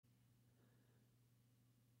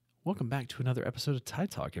Welcome back to another episode of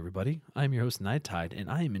Tide Talk, everybody. I'm your host, Night Tide, and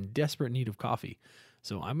I am in desperate need of coffee.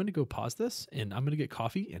 So I'm going to go pause this, and I'm going to get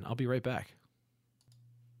coffee, and I'll be right back.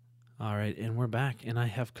 All right, and we're back, and I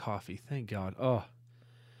have coffee. Thank God. Oh,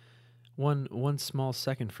 one small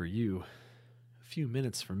second for you, a few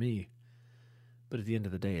minutes for me. But at the end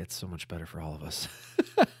of the day, it's so much better for all of us.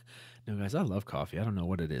 No, guys, I love coffee. I don't know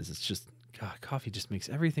what it is. It's just, God, coffee just makes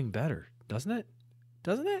everything better, doesn't it?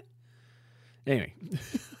 Doesn't it? Anyway,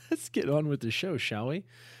 let's get on with the show, shall we?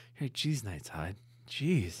 Hey, geez, Night Tide.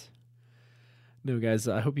 Jeez. No, guys,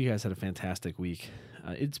 I hope you guys had a fantastic week.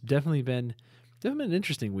 It's definitely been an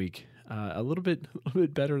interesting week. A little bit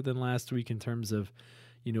better than last week in terms of,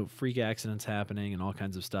 freak accidents happening and all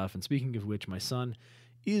kinds of stuff. And speaking of which, my son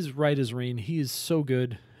is right as rain. He is so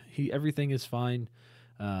good. Everything is fine.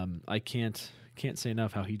 I can't say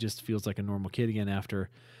enough how he just feels like a normal kid again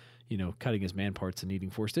after cutting his man parts and needing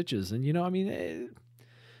 4 stitches. And,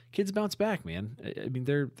 kids bounce back, man. I mean,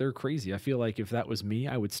 they're crazy. I feel like if that was me,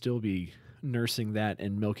 I would still be nursing that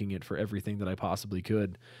and milking it for everything that I possibly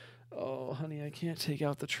could. Oh, honey, I can't take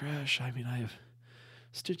out the trash. I mean, I have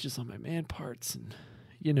stitches on my man parts and,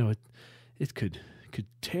 it could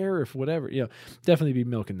tear if whatever, definitely be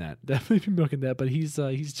milking that. But he's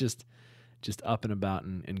just up and about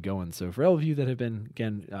and going. So for all of you that have been,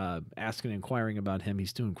 again, asking and inquiring about him,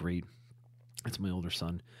 he's doing great. That's my older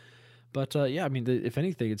son. But, if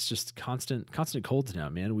anything, it's just constant colds now,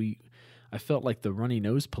 man. I felt like the runny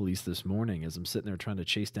nose police this morning as I'm sitting there trying to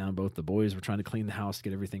chase down both the boys. We're trying to clean the house,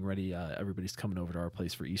 get everything ready. Everybody's coming over to our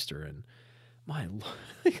place for Easter. And my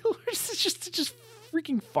Lord, it's just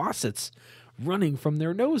freaking faucets running from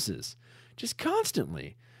their noses just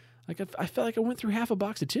constantly. Like I felt like I went through half a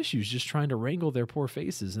box of tissues just trying to wrangle their poor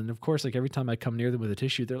faces. And of course, like every time I come near them with a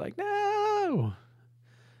tissue, they're like, no.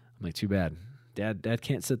 I'm like, too bad. Dad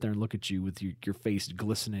can't sit there and look at you with your face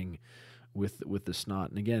glistening with the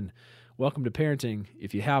snot. And again, welcome to parenting.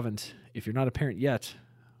 If you're not a parent yet,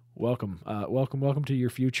 welcome to your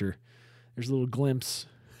future. There's a little glimpse,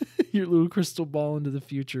 your little crystal ball into the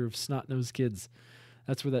future of snot-nosed kids.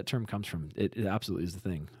 That's where that term comes from. It absolutely is the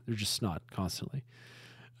thing. They're just snot constantly.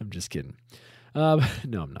 I'm just kidding. No,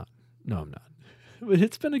 I'm not. But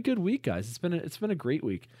it's been a good week, guys. It's been a great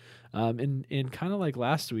week. And kind of like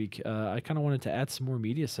last week, I kind of wanted to add some more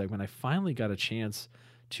media segment. I finally got a chance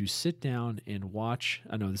to sit down and watch.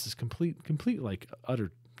 I know this is complete like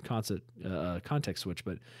utter context switch,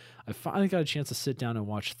 but I finally got a chance to sit down and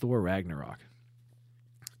watch Thor Ragnarok,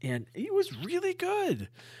 and it was really good.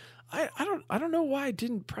 I don't know why I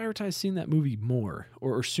didn't prioritize seeing that movie more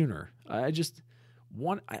or sooner. I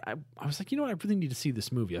was like, I really need to see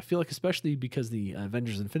this movie. I feel like, especially because the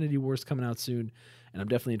Avengers Infinity War is coming out soon, and I'm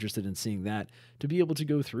definitely interested in seeing that, to be able to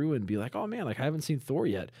go through and be like, oh man, like I haven't seen Thor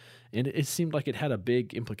yet. And it seemed like it had a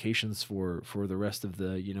big implications for the rest of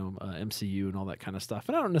the, MCU and all that kind of stuff.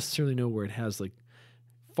 And I don't necessarily know where it has like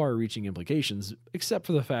far reaching implications, except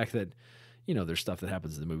for the fact that, there's stuff that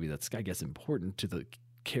happens in the movie that's, I guess, important to the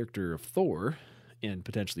character of Thor and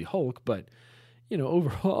potentially Hulk. But,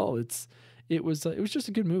 overall, it was just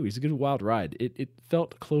a good movie. It's a good wild ride. It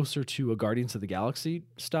felt closer to a Guardians of the Galaxy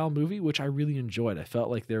style movie, which I really enjoyed. I felt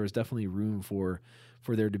like there was definitely room for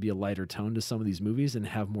there to be a lighter tone to some of these movies and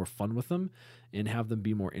have more fun with them and have them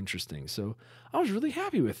be more interesting. So I was really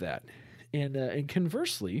happy with that. And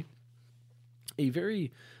conversely, a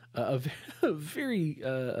very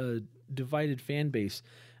divided fan base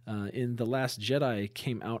in The Last Jedi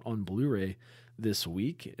came out on Blu-ray this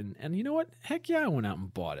week. And you know what? Heck yeah, I went out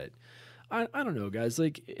and bought it. I don't know, guys.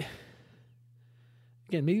 Like,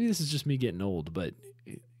 again, maybe this is just me getting old, but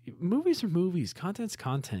movies are movies. Content's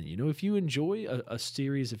content. If you enjoy a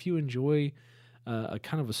series, if you enjoy a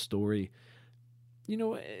kind of a story,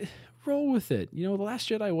 roll with it. The Last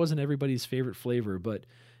Jedi wasn't everybody's favorite flavor, but,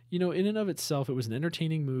 in and of itself, it was an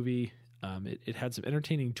entertaining movie. It had some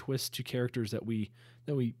entertaining twists to characters that we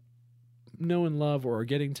know and love or are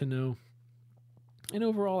getting to know. And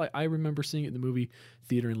overall, I remember seeing it in the movie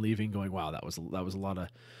theater and leaving, going, "Wow, that was a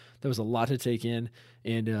lot to take in."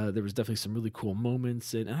 And there was definitely some really cool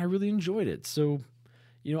moments, and I really enjoyed it. So,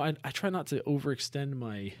 I try not to overextend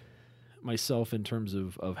myself in terms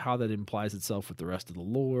of how that implies itself with the rest of the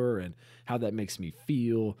lore and how that makes me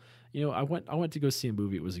feel. I went to go see a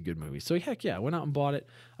movie. It was a good movie. So heck yeah, I went out and bought it.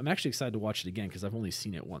 I'm actually excited to watch it again because I've only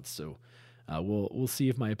seen it once. So. We'll see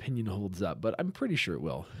if my opinion holds up, but I'm pretty sure it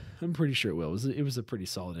will. It was a pretty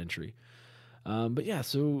solid entry. But yeah,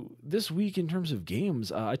 so this week in terms of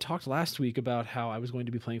games, I talked last week about how I was going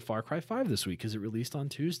to be playing Far Cry 5 this week because it released on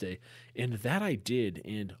Tuesday, and that I did,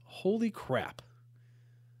 and holy crap.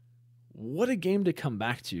 What a game to come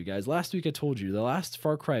back to, guys. Last week I told you the last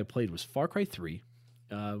Far Cry I played was Far Cry 3.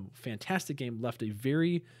 Fantastic game, left a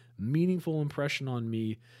very meaningful impression on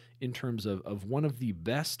me in terms of one of the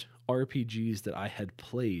best RPGs that I had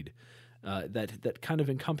played, that kind of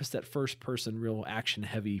encompassed that first-person, real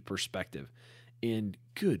action-heavy perspective. And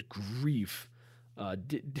good grief,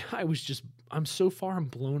 I'm so far I'm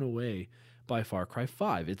blown away by Far Cry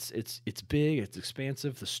 5. It's big, it's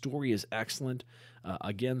expansive, the story is excellent.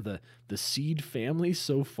 Again, the Seed family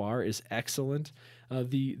so far is excellent.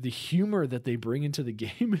 The humor that they bring into the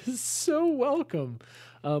game is so welcome.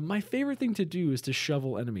 My favorite thing to do is to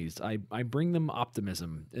shovel enemies. I bring them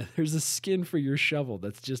optimism. There's a skin for your shovel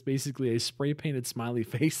that's just basically a spray painted smiley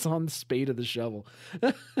face on the spade of the shovel.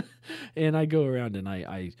 And I go around and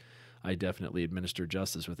I definitely administer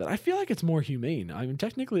justice with it. I feel like it's more humane. I mean,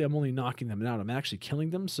 technically, I'm only knocking them out. I'm actually killing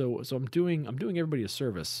them. So I'm doing everybody a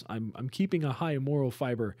service. I'm keeping a high moral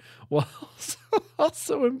fiber while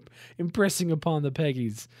also impressing upon the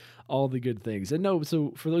Peggies all the good things. And no,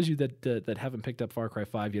 so for those of you that haven't picked up Far Cry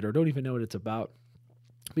 5 yet or don't even know what it's about,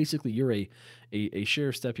 basically you're a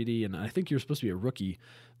sheriff's deputy, and I think you're supposed to be a rookie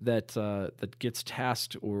that gets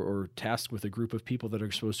tasked or tasked with a group of people that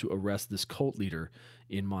are supposed to arrest this cult leader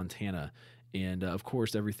in Montana. And of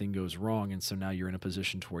course, everything goes wrong, and so now you're in a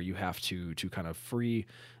position to where you have to kind of free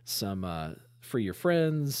your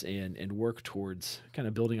friends and work towards kind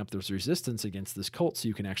of building up this resistance against this cult, so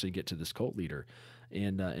you can actually get to this cult leader.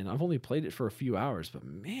 And I've only played it for a few hours, but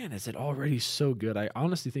man, is it already so good. I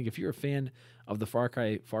honestly think if you're a fan of the Far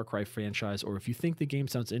Cry franchise, or if you think the game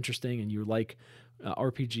sounds interesting and you like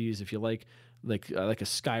RPGs, if you like a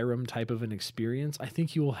Skyrim type of an experience, I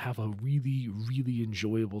think you will have a really, really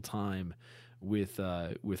enjoyable time with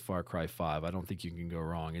Far Cry 5. I don't think you can go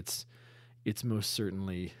wrong. It's most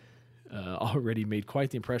certainly already made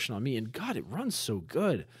quite the impression on me, and God, it runs so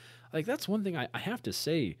good. Like, that's one thing I have to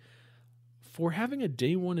say. For having a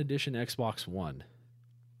Day 1 edition Xbox One,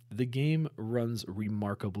 the game runs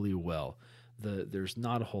remarkably well. There's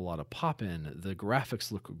not a whole lot of pop-in. The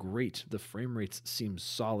graphics look great. The frame rates seem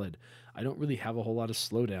solid. I don't really have a whole lot of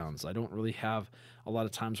slowdowns. I don't really have a lot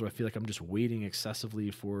of times where I feel like I'm just waiting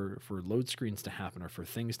excessively for load screens to happen or for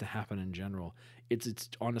things to happen in general. It's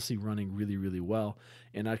honestly running really, really well.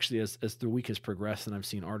 And actually, as the week has progressed and I've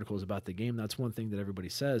seen articles about the game, that's one thing that everybody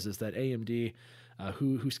says is that AMD,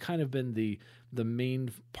 who's kind of been the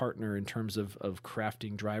main partner in terms of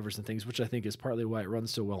crafting drivers and things, which I think is partly why it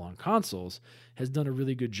runs so well on consoles, has done a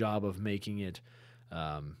really good job of making it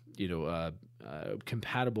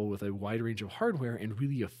compatible with a wide range of hardware and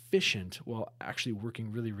really efficient while actually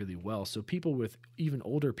working really, really well. So people with even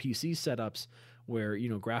older PC setups where,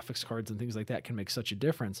 graphics cards and things like that can make such a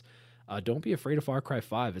difference, don't be afraid of Far Cry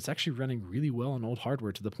 5. It's actually running really well on old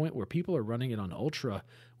hardware to the point where people are running it on Ultra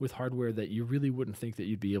with hardware that you really wouldn't think that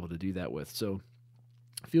you'd be able to do that with. So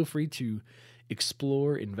feel free to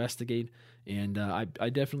explore, investigate, and I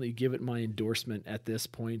definitely give it my endorsement at this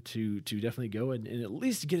point to definitely go and at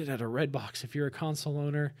least get it at a red box if you're a console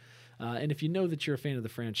owner. And if you know that you're a fan of the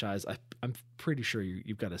franchise, I'm pretty sure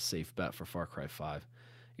you've got a safe bet for Far Cry 5.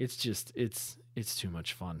 It's just, it's too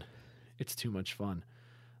much fun. It's too much fun.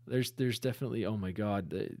 There's definitely, oh my God,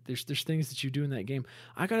 there's things that you do in that game.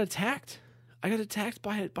 I got attacked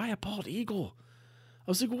by a bald eagle.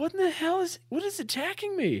 I was like, what in the hell what is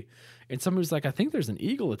attacking me? And somebody was like, I think there's an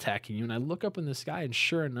eagle attacking you. And I look up in the sky, and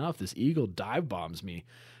sure enough, this eagle dive bombs me.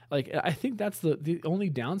 Like, I think that's the only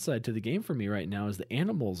downside to the game for me right now is the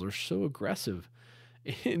animals are so aggressive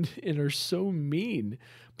and are so mean,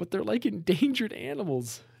 but they're like endangered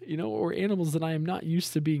animals, or animals that I am not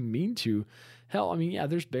used to being mean to. Hell, I mean, yeah,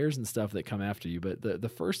 there's bears and stuff that come after you, but the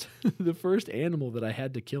first the first animal that I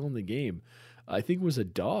had to kill in the game, I think, was a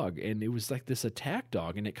dog, and it was like this attack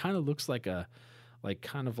dog, and it kind of looks like a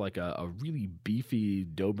really beefy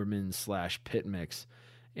Doberman / pit mix.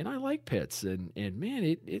 And I like pits, and man,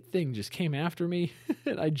 it thing just came after me,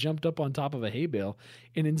 and I jumped up on top of a hay bale,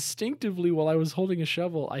 and instinctively, while I was holding a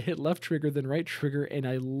shovel, I hit left trigger, then right trigger, and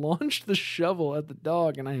I launched the shovel at the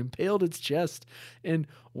dog, and I impaled its chest. And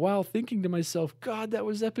while thinking to myself, God, that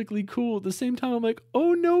was epically cool, at the same time, I'm like,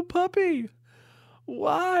 oh no, puppy!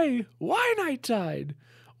 Why Night Tide?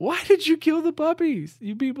 Why did you kill the puppies?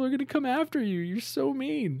 You people are going to come after you. You're so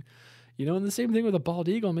mean. And the same thing with a bald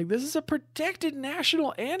eagle. I'm like, this is a protected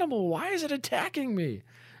national animal. Why is it attacking me?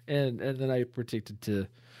 And then I predicted to,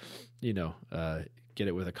 get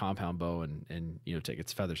it with a compound bow and take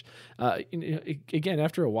its feathers. Again,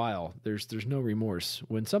 after a while, there's no remorse.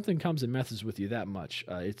 When something comes and messes with you that much,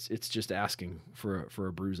 it's just asking for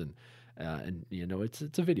a bruising. And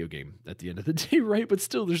it's a video game at the end of the day, right? But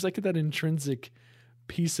still, there's like that intrinsic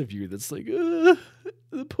piece of you that's like, the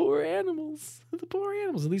poor animals, the poor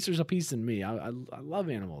animals. At least there's a piece in me. I love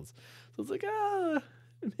animals. So it's like,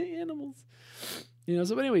 animals.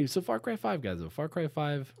 So but anyway, so Far Cry 5, guys, though. Far Cry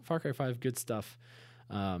 5, good stuff.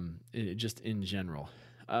 Just in general.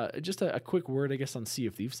 Just a quick word, I guess, on Sea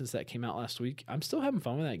of Thieves, since that came out last week. I'm still having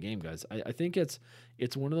fun with that game, guys. I think it's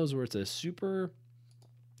one of those where it's a super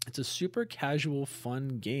casual,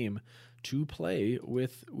 fun game to play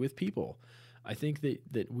with people. I think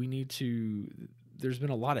that we need to. There's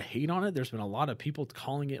been a lot of hate on it. There's been a lot of people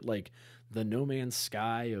calling it like the No Man's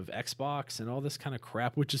Sky of Xbox and all this kind of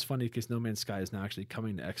crap, which is funny because No Man's Sky is now actually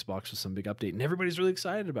coming to Xbox with some big update, and everybody's really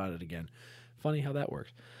excited about it again. Funny how that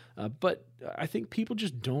works. But I think people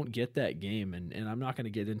just don't get that game, and I'm not going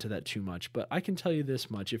to get into that too much, but I can tell you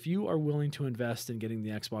this much. If you are willing to invest in getting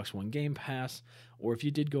the Xbox One Game Pass, or if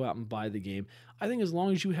you did go out and buy the game, I think as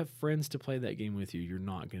long as you have friends to play that game with you, you're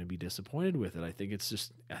not going to be disappointed with it. I think it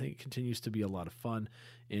continues to be a lot of fun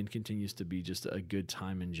and continues to be just a good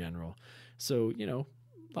time in general. So,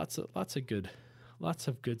 lots of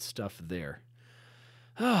good stuff there.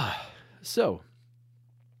 So,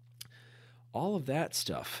 all of that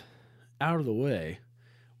stuff out of the way,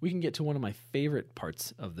 we can get to one of my favorite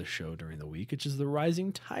parts of the show during the week, which is the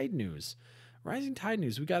Rising Tide news. Rising Tide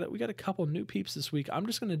news. We got a couple new peeps this week. I'm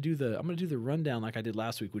going to do the rundown like I did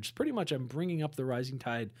last week, which is pretty much I'm bringing up the Rising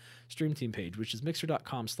Tide stream team page, which is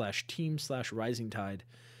mixer.com/team/risingtide.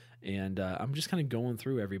 And I'm just kind of going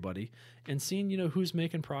through everybody and seeing, who's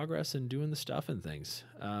making progress and doing the stuff and things.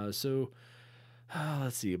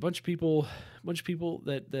 Let's see, a bunch of people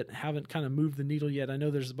that haven't kind of moved the needle yet. I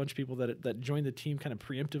know there's a bunch of people that joined the team kind of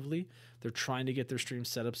preemptively. They're trying to get their stream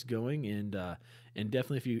setups going, and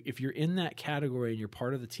definitely if you're in that category and you're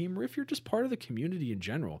part of the team, or if you're just part of the community in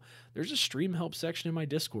general, there's a stream help section in my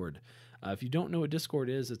Discord. If you don't know what Discord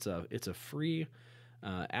is, it's a free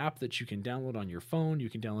app that you can download on your phone. You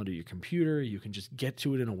can download it on your computer. You can just get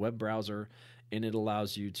to it in a web browser. And it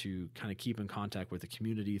allows you to kind of keep in contact with the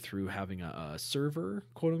community through having a server,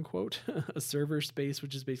 quote unquote, a server space,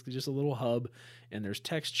 which is basically just a little hub. And there's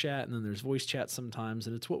text chat, and then there's voice chat sometimes.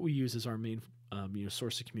 And it's what we use as our main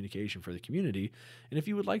source of communication for the community. And if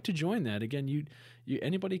you would like to join that, again,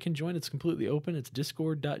 anybody can join. It's completely open. It's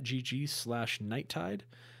discord.gg/nighttide.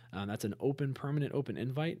 That's an permanent open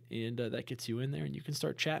invite, and that gets you in there, and you can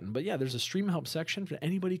start chatting. But yeah, there's a stream help section that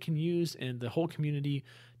anybody can use, and the whole community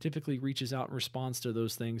typically reaches out and responds to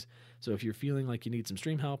those things. So if you're feeling like you need some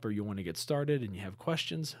stream help, or you want to get started and you have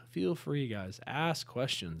questions, feel free, guys. Ask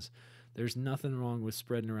questions. There's nothing wrong with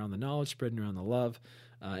spreading around the knowledge, spreading around the love.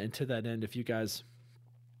 And to that end, if you guys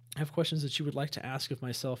have questions that you would like to ask of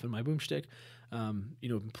myself and my boomstick,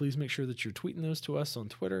 please make sure that you're tweeting those to us on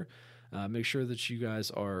Twitter. Make sure that you guys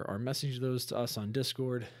are messaging those to us on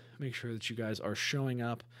Discord. Make sure that you guys are showing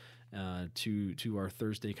up to our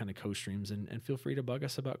Thursday kind of co-streams, and feel free to bug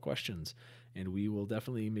us about questions. And we will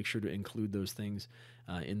definitely make sure to include those things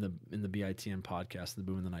in the BITN podcast, the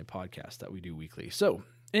Boom in the Night podcast that we do weekly. So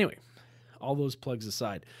anyway, all those plugs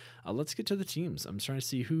aside, let's get to the teams. I'm trying to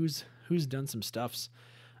see who's done some stuffs.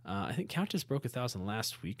 I think Countess broke 1,000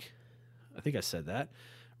 last week. I think I said that.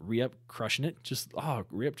 Re-Up crushing it.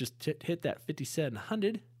 Re-Up just hit that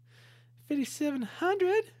 5,700.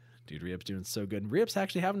 5,700? Dude, Re-Up's doing so good. And Re-Up's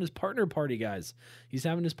actually having his partner party, guys. He's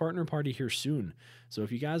having his partner party here soon. So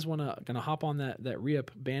if you guys gonna hop on that Re-Up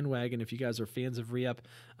bandwagon, if you guys are fans of Re-Up,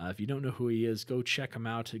 if you don't know who he is, go check him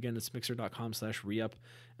out. Again, it's mixer.com/Re-Up.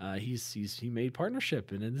 He made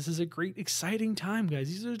partnership, and this is a great, exciting time, guys.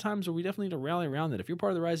 These are the times where we definitely need to rally around that. If you're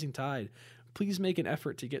part of the Rising Tide, please make an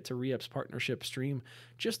effort to get to Re-Up's partnership stream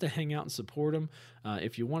just to hang out and support him.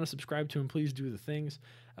 If you want to subscribe to him, please do the things.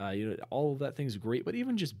 All of that thing's great, but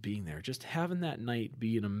even just being there, just having that night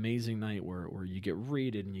be an amazing night where you get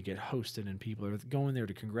rated and you get hosted and people are going there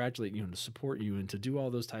to congratulate you and to support you and to do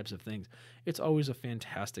all those types of things. It's always a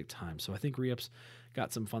fantastic time. So I think Re-Up's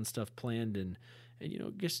got some fun stuff planned, and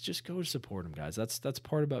just go support him, guys. That's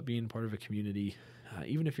part about being part of a community.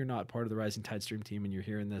 Even if you're not part of the Rising Tide stream team and you're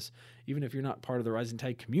hearing this, even if you're not part of the Rising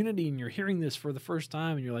Tide community and you're hearing this for the first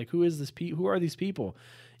time and you're like, who is this? Who are these people?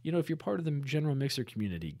 If you're part of the general Mixer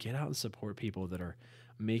community, get out and support people that are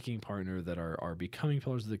making partner, that are becoming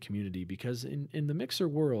pillars of the community. Because in the Mixer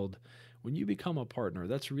world, when you become a partner,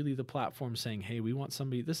 that's really the platform saying, hey, we want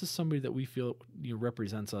somebody. This is somebody that we feel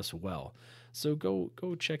represents us well. So go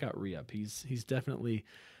check out Re-Up. He's definitely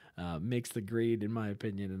makes the grade, in my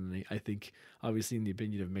opinion, and I think obviously in the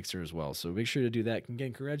opinion of Mixer as well. So make sure to do that.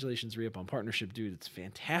 Again, congratulations, Re-Up, on partnership, dude. It's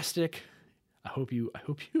fantastic. I hope you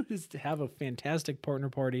just have a fantastic partner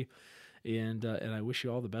party, and I wish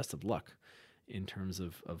you all the best of luck. in terms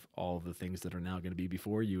of all the things that are now going to be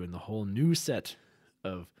before you and the whole new set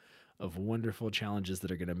of wonderful challenges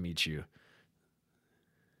that are going to meet you.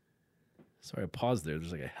 Sorry, I paused there.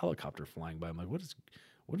 There's like a helicopter flying by. I'm like, what is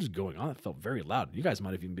going on? That felt very loud. You guys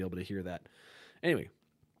might even be able to hear that. Anyway,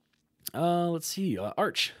 let's see.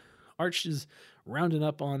 Arch is rounding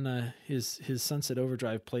up on his Sunset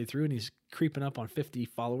Overdrive playthrough, and he's creeping up on 50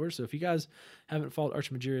 followers. So if you guys haven't followed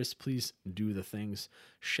Arch Magirius, please do the things.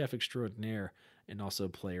 Chef extraordinaire and also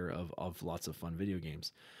player of lots of fun video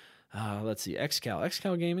games. Let's see.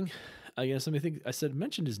 Xcal Gaming. Yes, I think I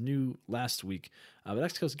mentioned is new last week, but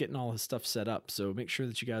Xcal's getting all his stuff set up. So make sure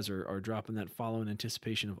that you guys are dropping that follow in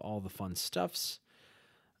anticipation of all the fun stuffs.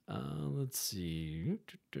 Let's see.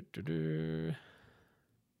 Trying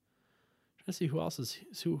to see who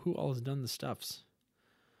all has done the stuffs.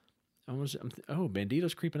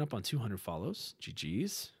 Bandito's creeping up on 200 follows.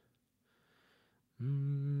 GG's. I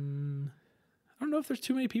don't know if there's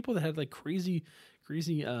too many people that had like crazy,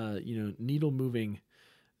 needle moving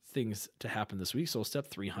things to happen this week. So we'll step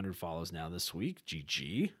 300 follows now this week.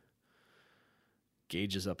 GG.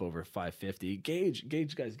 Gage is up over 550.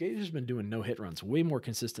 Gage, guys. Gage has been doing no hit runs way more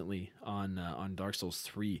consistently on Dark Souls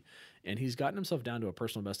 3, and he's gotten himself down to a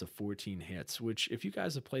personal best of 14 hits. Which, if you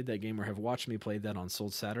guys have played that game or have watched me play that on Soul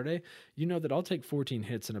Saturday, you know that I'll take 14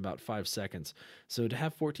 hits in about 5 seconds. So to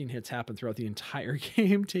have 14 hits happen throughout the entire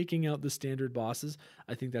game, taking out the standard bosses,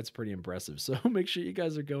 I think that's pretty impressive. So make sure you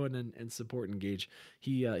guys are going and supporting Gage.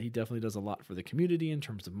 He definitely does a lot for the community in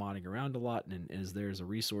terms of modding around a lot and is there as a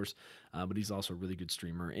resource. But he's also a really good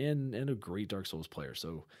streamer and a great Dark Souls player.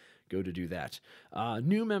 So go to do that.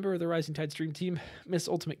 New member of the Rising Tide stream team, Miss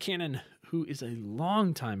Ultimate Cannon, who is a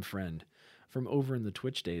longtime friend from over in the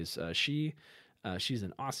Twitch days. She's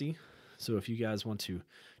an Aussie. So if you guys want to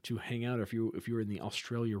hang out, or if you're in the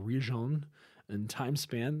Australia region and time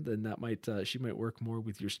span, then that might she might work more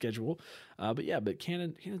with your schedule. But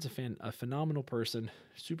Cannon's a phenomenal person,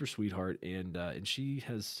 super sweetheart, and she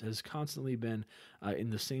has constantly been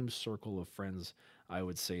in the same circle of friends, I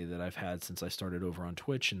would say, that I've had since I started over on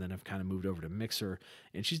Twitch, and then I've kind of moved over to Mixer,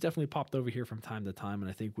 and she's definitely popped over here from time to time. And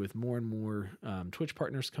I think with more and more Twitch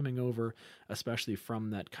partners coming over, especially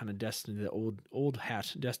from that kind of Destiny, the old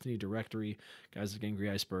hat Destiny directory, guys like Angry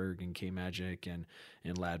Iceberg and K Magic and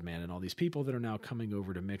Ladman and all these people that are now coming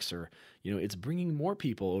over to Mixer, it's bringing more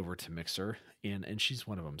people over to Mixer, and she's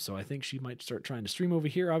one of them. So I think she might start trying to stream over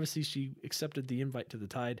here. Obviously, she accepted the invite to the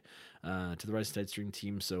Tide, to the Rising Tide stream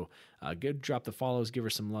team. So go drop the follows, give her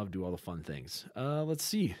some love, do all the fun things. Let's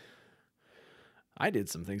see. I did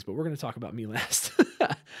some things, but we're going to talk about me last.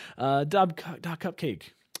 Doc Cupcake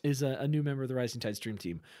is a new member of the Rising Tide stream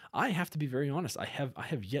team. I have to be very honest. I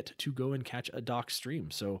have yet to go and catch a Doc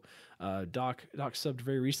stream. So Doc subbed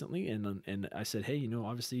very recently, and I said, hey,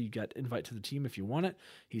 obviously you got invite to the team if you want it.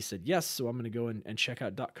 He said yes, so I'm going to go and check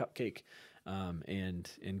out Doc Cupcake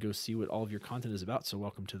and go see what all of your content is about. So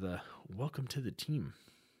welcome to the team.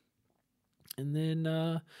 And then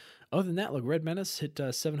other than that, look, Red Menace hit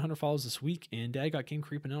 700 follows this week, and Dad got game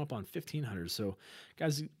creeping up on 1,500. So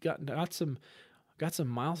guys got some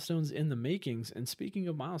milestones in the makings. And speaking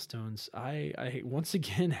of milestones, I once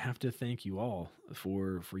again have to thank you all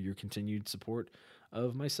for your continued support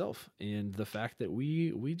of myself and the fact that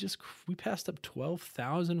we passed up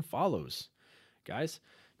 12,000 follows, guys.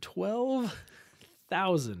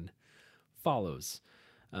 12,000 follows,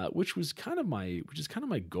 which is kind of my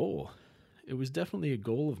goal. It was definitely a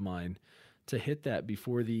goal of mine to hit that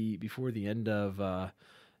before the end of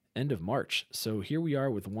March. So here we are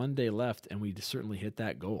with 1 day left, and we certainly hit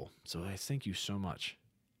that goal. So I thank you so much.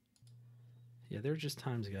 Yeah, there are just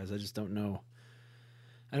times, guys, I just don't know.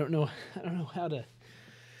 I don't know how to.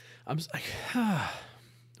 I'm just like,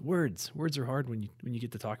 words are hard when you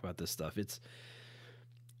get to talk about this stuff. It's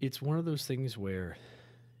one of those things where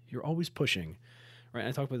you're always pushing, right?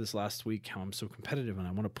 I talked about this last week, how I'm so competitive and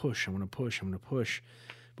I want to push.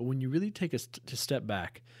 But when you really take a step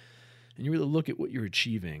back and you really look at what you're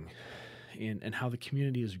achieving and how the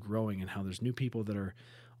community is growing and how there's new people that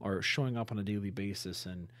are showing up on a daily basis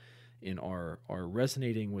and are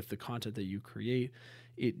resonating with the content that you create,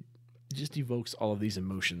 it just evokes all of these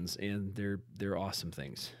emotions, and they're awesome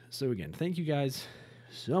things. So again, thank you guys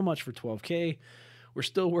so much for 12K. We're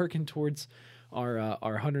still working towards our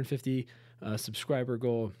 150 subscriber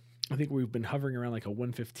goal. I think we've been hovering around like a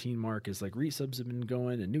 115 mark as like resubs have been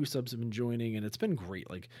going and new subs have been joining, and it's been great.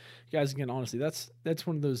 Like, guys, again, honestly, that's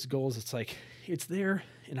one of those goals. It's like, it's there,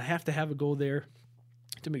 and I have to have a goal there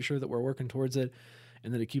to make sure that we're working towards it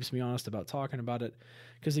and that it keeps me honest about talking about it.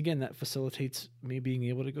 Because again, that facilitates me being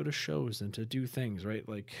able to go to shows and to do things, right?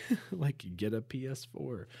 Like, like get a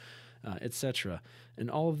PS4 etc. And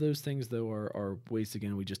all of those things, though, are ways,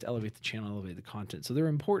 again, we just elevate the channel, elevate the content. So they're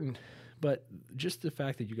important, but just the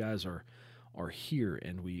fact that you guys are here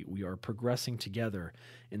and we are progressing together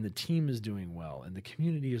and the team is doing well and the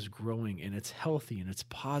community is growing and it's healthy and it's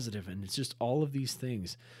positive and it's just all of these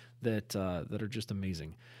things that are just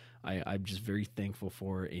amazing. I'm just very thankful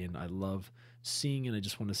for, and I love seeing, and I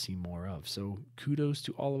just want to see more of. So kudos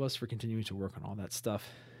to all of us for continuing to work on all that stuff,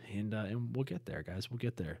 and we'll get there, guys. We'll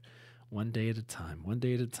get there, one day at a time. One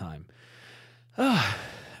day at a time.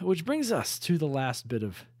 Which brings us to the last bit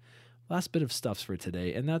of stuffs for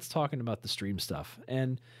today, and that's talking about the stream stuff.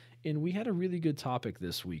 And we had a really good topic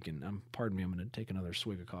this week, and pardon me, I'm going to take another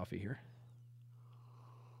swig of coffee here.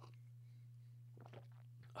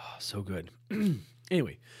 Oh, so good.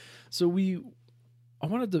 Anyway, so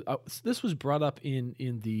this was brought up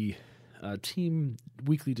in the team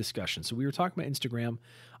weekly discussion. So we were talking about Instagram.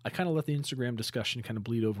 I kind of let the Instagram discussion kind of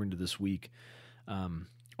bleed over into this week. I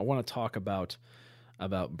want to talk about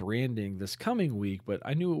branding this coming week, but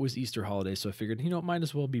I knew it was Easter holiday, so I figured, it might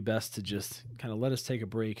as well be best to just kind of let us take a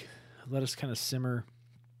break, let us kind of simmer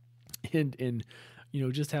and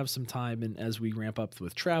just have some time, and as we ramp up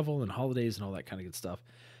with travel and holidays and all that kind of good stuff,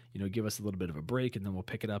 give us a little bit of a break, and then we'll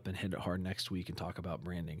pick it up and hit it hard next week and talk about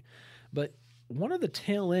branding. But one of the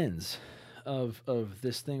tail ends of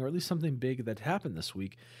this thing, or at least something big that happened this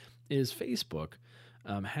week, is Facebook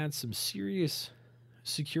had some serious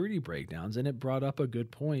security breakdowns, and it brought up a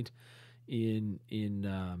good point in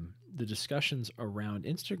the discussions around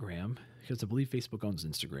Instagram, because I believe Facebook owns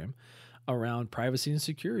Instagram, around privacy and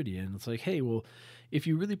security. And it's like, hey, well, if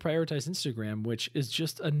you really prioritize Instagram, which is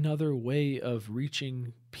just another way of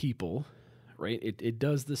reaching people, right? It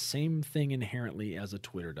does the same thing inherently as a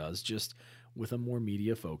Twitter does, just with a more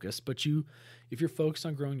media focus. But if you're focused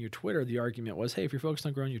on growing your Twitter, the argument was, hey, if you're focused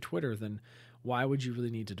on growing your Twitter, then why would you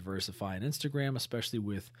really need to diversify in Instagram, especially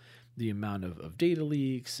with the amount of data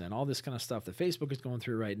leaks and all this kind of stuff that Facebook is going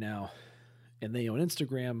through right now? And they own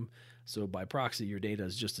Instagram, so by proxy, your data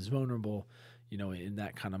is just as vulnerable, in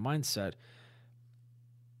that kind of mindset.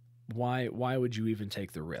 Why would you even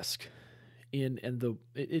take the risk?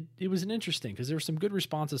 It was an interesting, because there were some good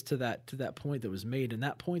responses to that point that was made, and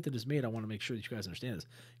that point that is made, I want to make sure that you guys understand, is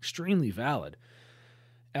extremely valid.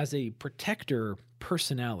 As a protector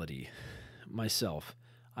personality myself,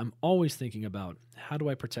 I'm always thinking about, how do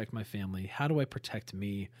I protect my family? How do I protect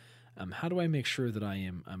me? How do I make sure that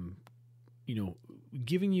I'm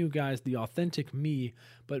giving you guys the authentic me,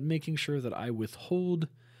 but making sure that I withhold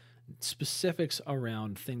specifics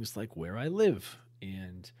around things like where I live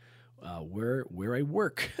and where I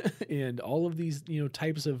work and all of these,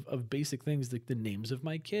 types of basic things, like the names of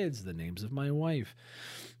my kids, the names of my wife,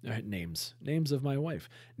 names of my wife,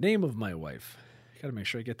 name of my wife. Got to make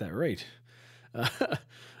sure I get that right.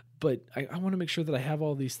 But I want to make sure that I have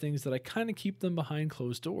all these things, that I kind of keep them behind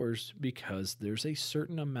closed doors, because there's a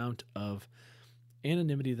certain amount of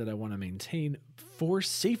anonymity that I want to maintain for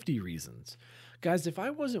safety reasons. Guys, if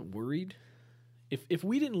I wasn't worried, if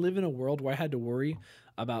we didn't live in a world where I had to worry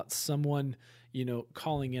about someone,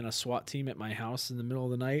 calling in a SWAT team at my house in the middle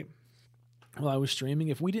of the night while I was streaming,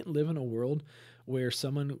 if we didn't live in a world where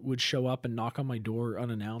someone would show up and knock on my door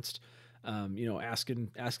unannounced,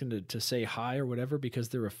 asking to say hi or whatever because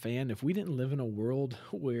they're a fan, if we didn't live in a world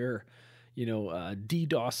where,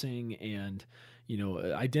 DDoSing and,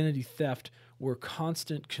 identity theft were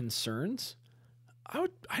constant concerns,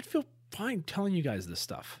 I'd feel fine telling you guys this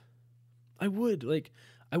stuff. I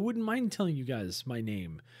wouldn't mind telling you guys my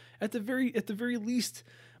name, at the very least,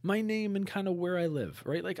 my name and kind of where I live,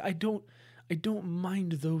 right? Like, I don't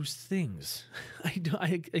mind those things.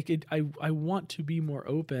 I want to be more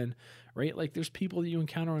open, right? Like, there's people that you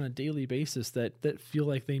encounter on a daily basis that feel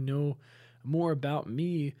like they know more about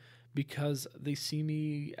me because they see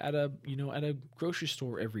me at a grocery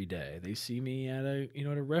store every day. They see me at a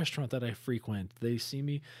restaurant that I frequent. They see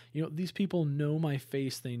me, these people know my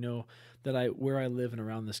face. They know that where I live and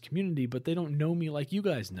around this community, but they don't know me like you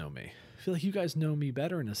guys know me. I feel like you guys know me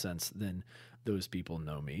better in a sense than those people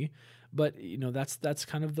know me. But, that's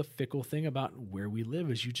kind of the fickle thing about where we live,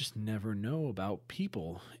 is you just never know about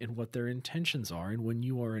people and what their intentions are. And when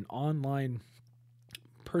you are an online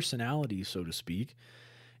personality, so to speak,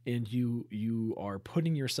 and you are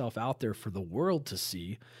putting yourself out there for the world to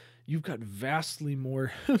see, you've got vastly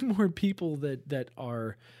more people that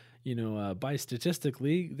are, by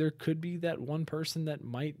statistically, there could be that one person that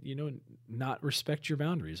might, not respect your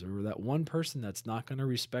boundaries, or that one person that's not going to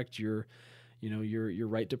respect your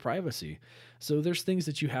right to privacy. So there's things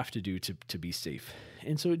that you have to do to be safe.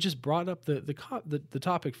 And so it just brought up the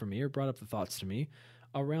topic for me, or brought up the thoughts to me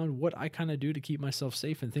around what I kind of do to keep myself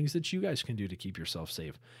safe and things that you guys can do to keep yourself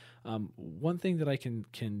safe. One thing that I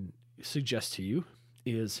can suggest to you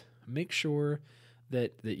is make sure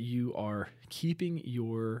that you are keeping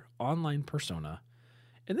your online persona,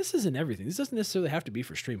 and this isn't everything. This doesn't necessarily have to be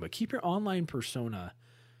for stream, but keep your online persona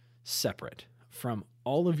separate from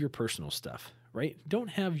all of your personal stuff, right?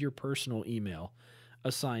 Don't have your personal email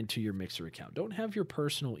assigned to your Mixer account. Don't have your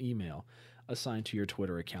personal email assigned to your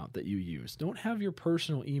Twitter account that you use. Don't have your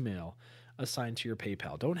personal email assigned to your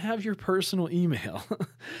PayPal. Don't have your personal email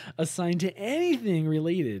assigned to anything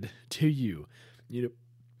related to you.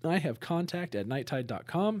 I have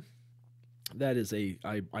contact@nighttide.com. That is I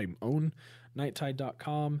own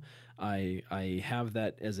nighttide.com. I have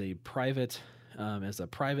that as a private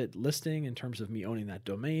listing in terms of me owning that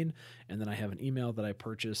domain. And then I have an email that I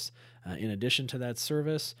purchase in addition to that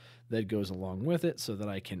service that goes along with it so that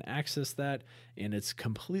I can access that. And it's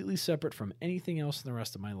completely separate from anything else in the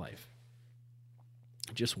rest of my life.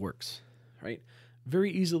 It just works, right?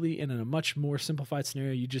 Very easily, and in a much more simplified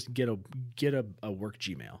scenario, you just get a work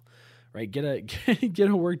Gmail, right? Get a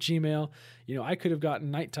work Gmail. I could have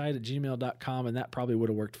gotten nighttide@gmail.com and that probably would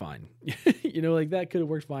have worked fine. That could have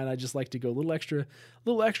worked fine. I just like to go a little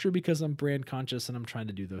extra because I'm brand conscious and I'm trying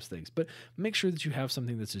to do those things. But make sure that you have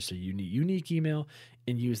something that's just a unique email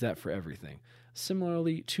and use that for everything.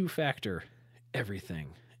 Similarly, two-factor everything.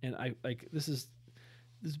 And this is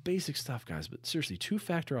basic stuff, guys, but seriously,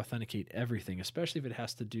 two-factor authenticate everything, especially if it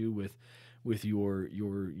has to do with your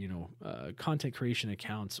content creation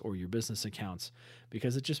accounts or your business accounts,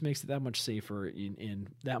 because it just makes it that much safer and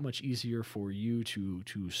that much easier for you to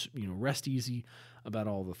rest easy about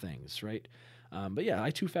all the things, right? But yeah,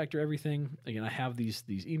 I two-factor everything. Again, I have these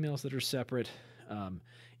emails that are separate.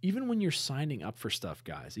 Even when you're signing up for stuff,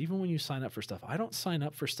 guys, I don't sign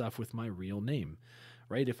up for stuff with my real name.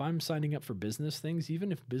 Right? If I'm signing up for business things,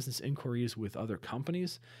 even if business inquiries with other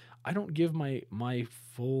companies, I don't give my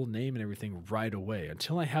full name and everything right away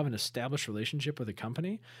until I have an established relationship with a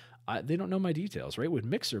company. They don't know my details, right? With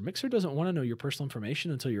Mixer doesn't want to know your personal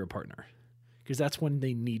information until you're a partner, because that's when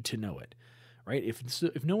they need to know it, right?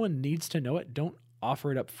 If no one needs to know it, don't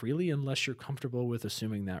offer it up freely unless you're comfortable with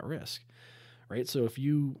assuming that risk. Right? So if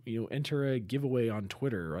you enter a giveaway on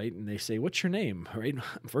Twitter, right, and they say, "What's your name?" Right,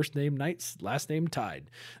 first name Knights, last name Tide.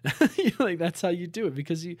 That's how you do it,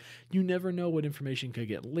 because you never know what information could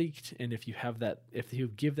get leaked, and if you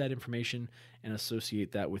give that information and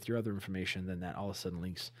associate that with your other information, then that all of a sudden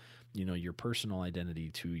links, your personal identity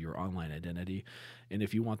to your online identity, and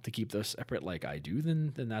if you want to keep those separate, like I do,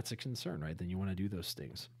 then that's a concern, right? Then you want to do those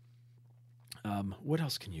things. What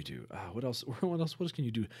else can you do? What else can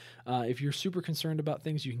you do? If you're super concerned about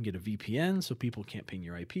things, you can get a VPN so people can't ping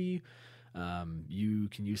your IP. You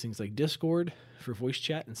can use things like Discord for voice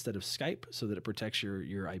chat instead of Skype so that it protects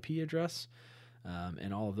your IP address,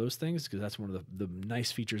 and all of those things, because that's one of the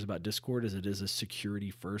nice features about Discord is it is a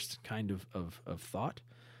security first kind of thought.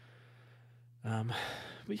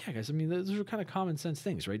 But yeah, guys, those are kind of common sense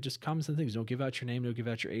things, right? Just common sense things. Don't give out your name. Don't give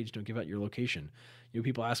out your age. Don't give out your location.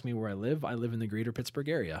 People ask me where I live. I live in the greater Pittsburgh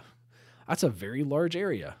area. That's a very large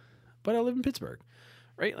area, but I live in Pittsburgh,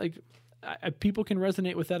 right? Like, people can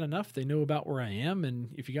resonate with that enough. They know about where I am.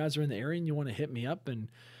 And if you guys are in the area and you want to hit me up and,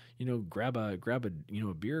 grab a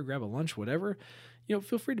beer, grab a lunch, whatever,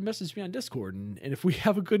 feel free to message me on Discord. And if we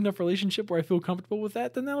have a good enough relationship where I feel comfortable with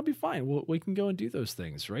that, then that'll be fine. We can go and do those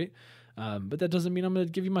things, right? But that doesn't mean I'm going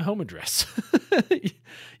to give you my home address.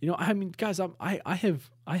 Guys, I have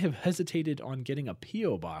hesitated on getting a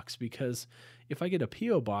PO box, because if I get a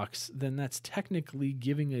PO box, then that's technically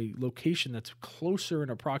giving a location that's closer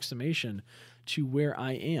in approximation to where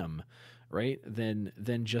I am, right? Than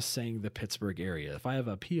just saying the Pittsburgh area. If I have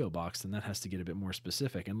a PO box, then that has to get a bit more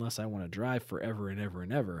specific, unless I want to drive forever and ever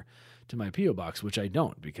and ever to my PO box, which I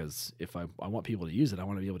don't, because if I want people to use it, I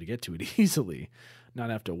want to be able to get to it easily, not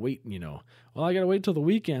have to wait, I got to wait till the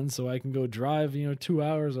weekend so I can go drive, 2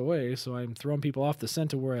 hours away. So I'm throwing people off the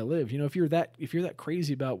scent of where I live. If you're that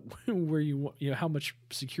crazy about where how much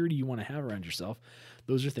security you want to have around yourself,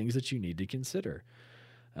 those are things that you need to consider.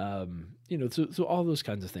 So all those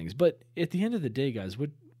kinds of things. But at the end of the day, guys,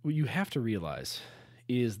 what you have to realize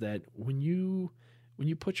is that when you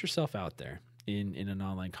put yourself out there in an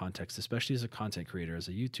online context, especially as a content creator, as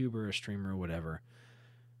a YouTuber, a streamer, whatever,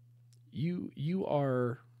 you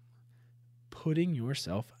are putting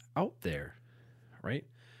yourself out there, right?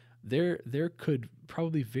 There could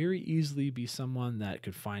probably very easily be someone that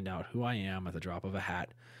could find out who I am at the drop of a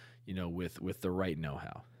hat, with the right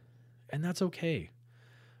know-how. And that's okay.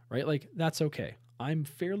 Right? Like, that's okay. I'm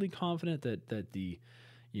fairly confident that the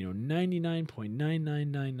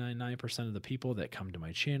 99.99999% of the people that come to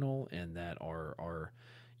my channel and that are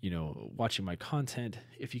watching my content,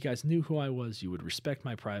 if you guys knew who I was, you would respect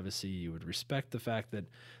my privacy. You would respect the fact that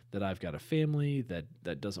I've got a family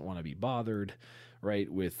that doesn't want to be bothered,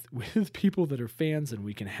 right, with people that are fans, and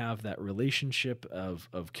we can have that relationship of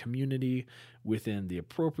community within the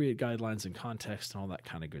appropriate guidelines and context and all that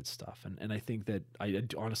kind of good stuff. And I think that I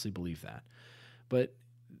honestly believe that. But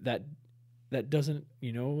that doesn't,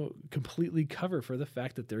 completely cover for the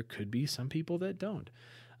fact that there could be some people that don't.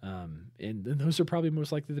 And those are probably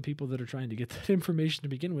most likely the people that are trying to get that information to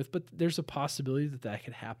begin with. But there's a possibility that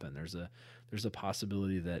could happen. There's a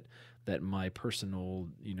possibility that my personal,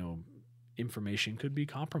 information could be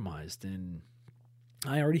compromised. And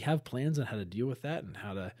I already have plans on how to deal with that and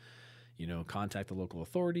how to, contact the local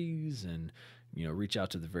authorities and, reach out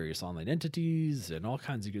to the various online entities and all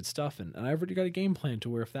kinds of good stuff. And I've already got a game plan to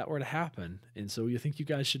where if that were to happen. And so you think you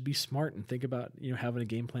guys should be smart and think about, having a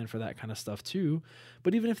game plan for that kind of stuff too.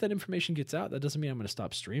 But even if that information gets out, that doesn't mean I'm going to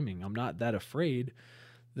stop streaming. I'm not that afraid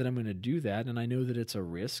that I'm going to do that. And I know that it's a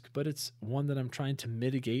risk, but it's one that I'm trying to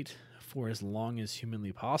mitigate for as long as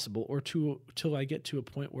humanly possible, or till I get to a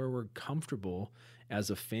point where we're comfortable as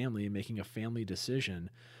a family making a family decision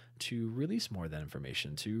to release more of that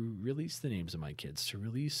information, to release the names of my kids, to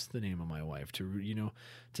release the name of my wife, to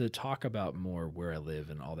talk about more where I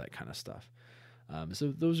live and all that kind of stuff.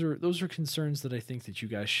 So those are concerns that I think that you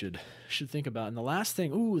guys should think about. And the last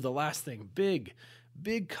thing, big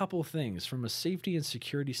couple things from a safety and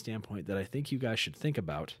security standpoint that I think you guys should think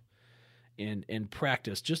about and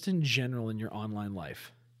practice just in general in your online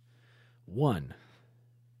life. 1,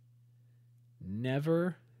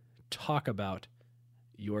 never talk about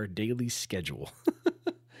your daily schedule.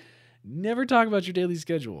 Never talk about your daily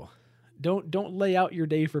schedule. Don't lay out your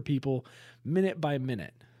day for people minute by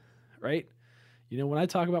minute, right? When I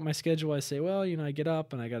talk about my schedule, I say, well, I get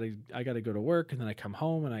up and I gotta go to work, and then I come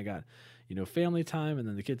home and I got, family time, and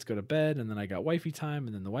then the kids go to bed, and then I got wifey time,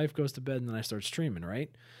 and then the wife goes to bed, and then I start streaming,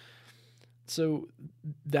 right? So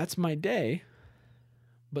that's my day,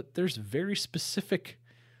 but there's very specific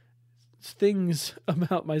things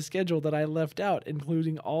about my schedule that I left out,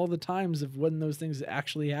 including all the times of when those things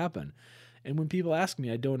actually happen. And when people ask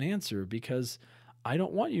me, I don't answer because I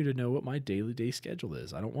don't want you to know what my daily day schedule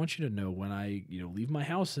is. I don't want you to know when I, leave my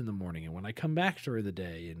house in the morning and when I come back during the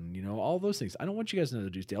day and, all those things. I don't want you guys to know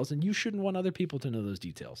the details, and you shouldn't want other people to know those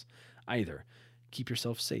details either. Keep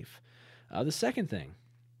yourself safe. The second thing,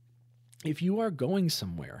 if you are going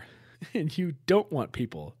somewhere and you don't want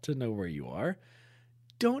people to know where you are,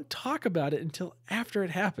 don't talk about it until after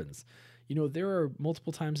it happens. There are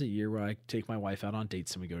multiple times a year where I take my wife out on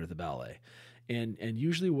dates and we go to the ballet. And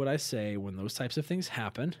usually what I say when those types of things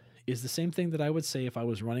happen is the same thing that I would say if I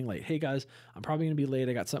was running late. Hey guys, I'm probably going to be late.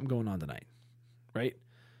 I got something going on tonight, right?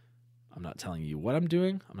 I'm not telling you what I'm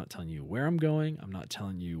doing. I'm not telling you where I'm going. I'm not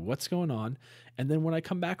telling you what's going on. And then when I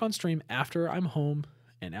come back on stream after I'm home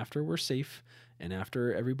and after we're safe and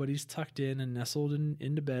after everybody's tucked in and nestled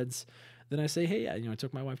into beds, then I say, hey, I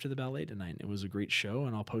took my wife to the ballet tonight. It was a great show,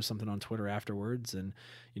 and I'll post something on Twitter afterwards and,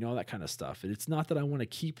 all that kind of stuff. And it's not that I want to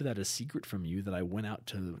keep that a secret from you that I went out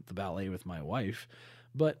to the ballet with my wife,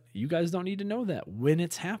 but you guys don't need to know that when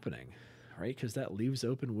it's happening, right? Because that leaves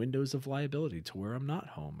open windows of liability to where I'm not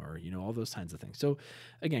home or, all those kinds of things. So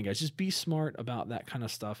again, guys, just be smart about that kind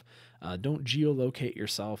of stuff. Don't geolocate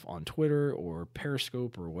yourself on Twitter or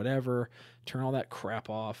Periscope or whatever. Turn all that crap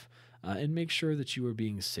off and make sure that you are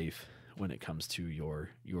being safe when it comes to your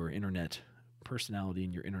internet personality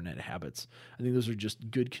and your internet habits. I think those are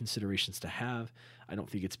just good considerations to have. I don't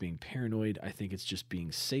think it's being paranoid. I think it's just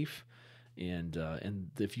being safe. And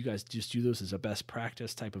if you guys just do those as a best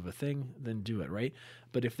practice type of a thing, then do it, right?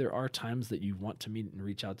 But if there are times that you want to meet and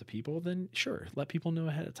reach out to people, then sure, let people know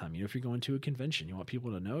ahead of time. If you're going to a convention, you want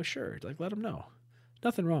people to know, sure, let them know.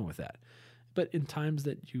 Nothing wrong with that. But in times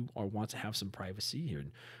that you want to have some privacy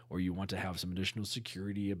or you want to have some additional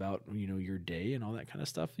security about, your day and all that kind of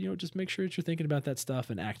stuff, just make sure that you're thinking about that stuff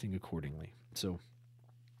and acting accordingly. So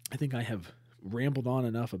I think I have rambled on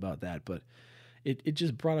enough about that, but it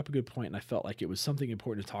just brought up a good point, and I felt like it was something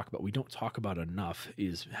important to talk about. We don't talk about enough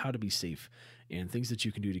is how to be safe and things that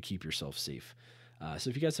you can do to keep yourself safe.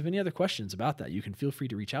 So if you guys have any other questions about that, you can feel free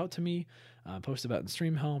to reach out to me, post about it in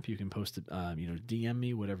Stream Help. You can post it, DM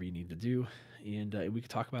me, whatever you need to do, and we can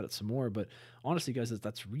talk about it some more. But honestly, guys,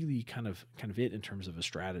 that's really kind of it in terms of a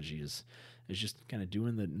strategy is just kind of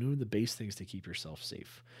doing the base things to keep yourself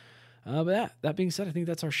safe. But that being said, I think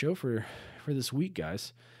that's our show for this week,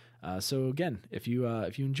 guys. So again, if you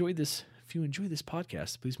enjoyed this if you enjoy this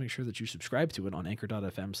podcast, please make sure that you subscribe to it on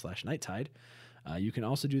anchor.fm/nighttide. You can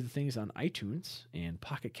also do the things on iTunes and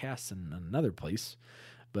Pocket Casts and another place.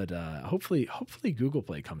 But hopefully Google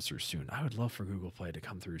Play comes through soon. I would love for Google Play to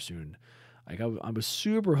come through soon. Like I was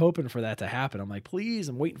super hoping for that to happen. I'm like, please,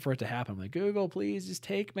 I'm waiting for it to happen. I'm like, Google, please just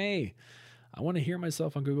take me. I want to hear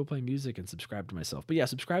myself on Google Play Music and subscribe to myself. But yeah,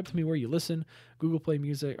 subscribe to me where you listen, Google Play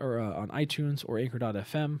Music or on iTunes or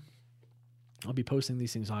anchor.fm. I'll be posting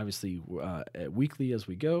these things obviously weekly as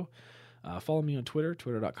we go. Follow me on Twitter,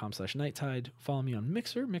 twitter.com/nighttide. Follow me on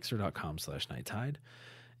Mixer, mixer.com/nighttide.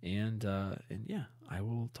 And yeah, I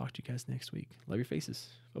will talk to you guys next week. Love your faces.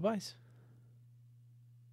 Bye-bye.